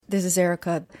This is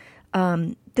Erica.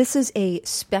 This is a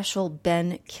special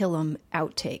Ben Killam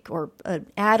outtake, or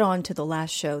an add-on to the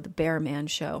last show, the Bear Man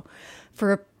show.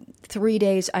 For 3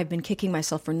 days, I've been kicking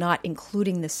myself for not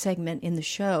including this segment in the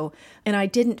show, and I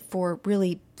didn't for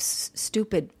really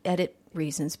stupid edit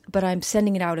reasons, but I'm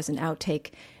sending it out as an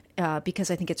outtake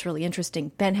because I think it's really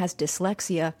interesting. Ben has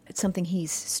dyslexia. It's something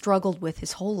he's struggled with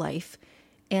his whole life,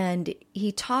 and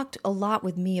he talked a lot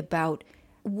with me about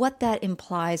what that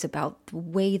implies about the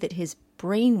way that his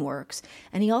brain works,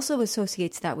 and he also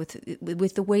associates that with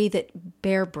the way that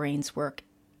bear brains work.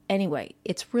 Anyway,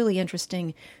 it's really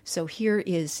interesting. So here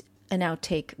is an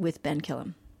outtake with Ben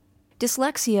Killam.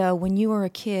 Dyslexia, when you were a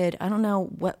kid, I don't know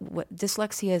what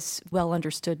dyslexia is well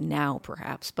understood now,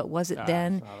 perhaps, but was it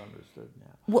then? It's not understood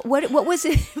now. What was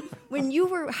it when you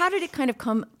were? How did it kind of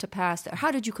come to pass? How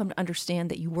did you come to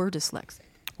understand that you were dyslexic?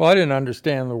 Well, I didn't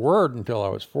understand the word until I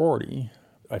was 40.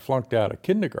 I flunked out of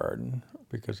kindergarten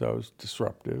because I was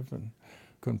disruptive and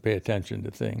couldn't pay attention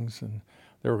to things, and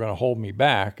they were going to hold me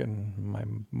back, and my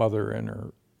mother in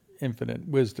her infinite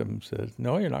wisdom said,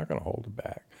 no, you're not going to hold him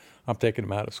back. I'm taking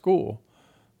him out of school.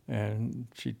 And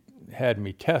she had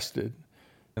me tested,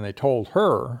 and they told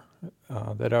her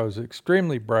that I was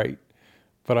extremely bright,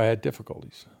 but I had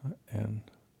difficulties, and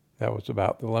that was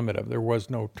about the limit of it. There was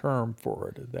no term for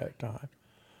it at that time.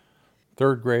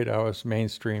 Third grade, I was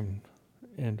mainstreamed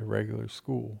into regular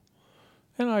school,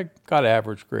 and I got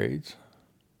average grades,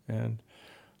 and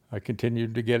I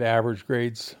continued to get average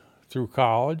grades through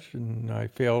college, and I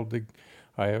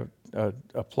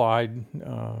applied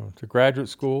to graduate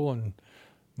school, and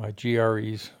my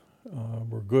GREs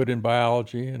were good in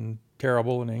biology and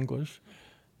terrible in English.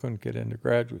 Couldn't get into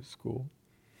graduate school.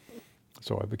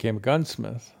 So I became a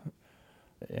gunsmith,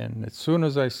 and as soon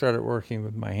as I started working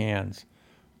with my hands,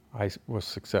 I was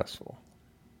successful.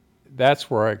 That's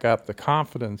where I got the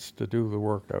confidence to do the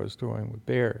work I was doing with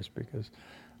bears, because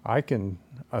I can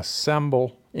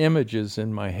assemble images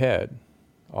in my head,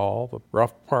 all the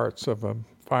rough parts of a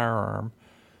firearm,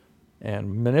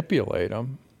 and manipulate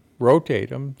them, rotate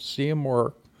them, see them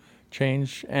work,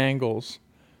 change angles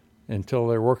until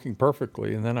they're working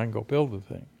perfectly, and then I can go build the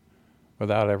thing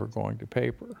without ever going to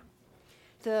paper.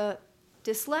 The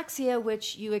dyslexia,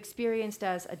 which you experienced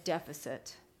as a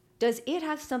deficit, does it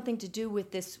have something to do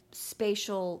with this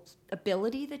spatial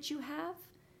ability that you have?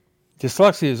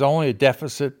 Dyslexia is only a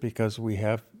deficit because we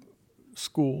have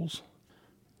schools.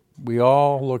 We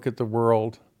all look at the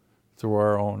world through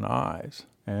our own eyes.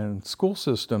 And school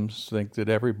systems think that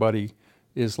everybody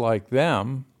is like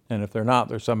them, and if they're not,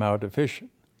 they're somehow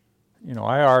deficient. You know,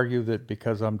 I argue that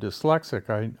because I'm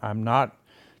dyslexic, I'm not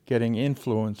getting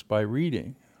influenced by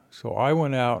reading. So I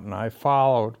went out and I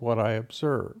followed what I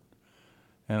observed,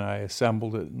 and I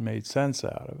assembled it and made sense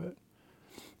out of it.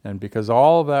 And because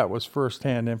all of that was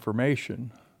firsthand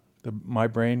information, my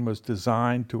brain was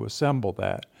designed to assemble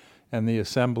that, and the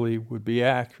assembly would be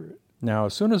accurate. Now,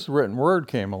 as soon as the written word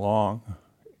came along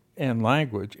and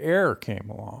language, error came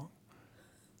along.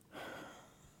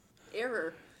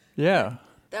 Error? Yeah.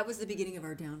 That was the beginning of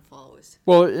our downfall.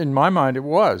 Well, in my mind, it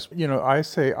was. You know, I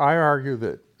argue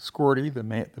that Squirty,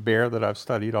 the bear that I've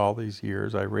studied all these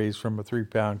years, I raised from a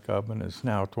 3-pound cub and is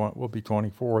now will be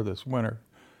 24 this winter.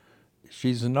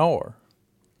 She's a knower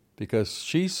because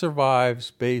she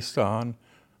survives based on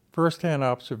firsthand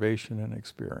observation and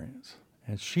experience,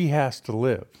 and she has to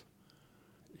live.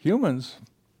 Humans,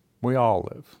 we all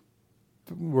live.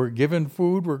 We're given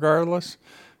food regardless.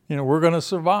 You know, we're going to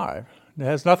survive. It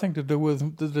has nothing to do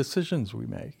with the decisions we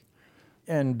make.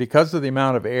 And because of the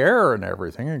amount of error and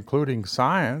everything, including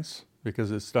science,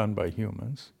 because it's done by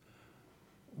humans,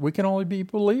 we can only be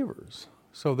believers.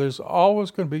 So there's always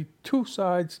going to be two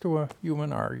sides to a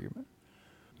human argument.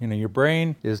 You know, your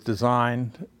brain is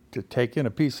designed to take in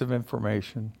a piece of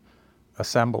information,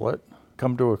 assemble it,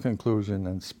 come to a conclusion,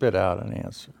 and spit out an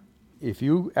answer. If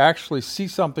you actually see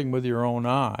something with your own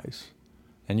eyes,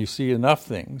 and you see enough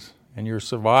things, and you're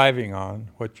surviving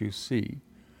on what you see,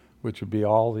 which would be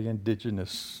all the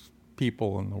indigenous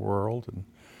people in the world, and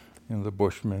you know, the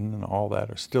Bushmen and all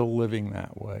that are still living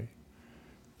that way.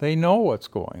 They know what's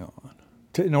going on.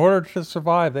 In order to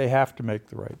survive, they have to make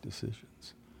the right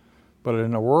decisions. But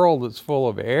in a world that's full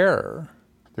of error,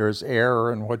 there's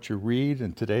error in what you read,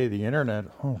 and today the internet,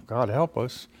 oh, God help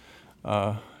us,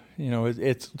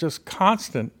 it's just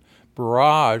constant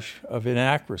barrage of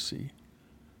inaccuracy.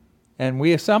 And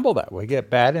we assemble that. We get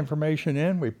bad information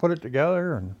in, we put it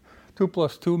together, and 2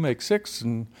 + 2 makes 6,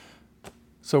 and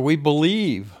so we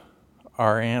believe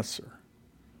our answer.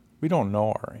 We don't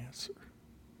know our answer.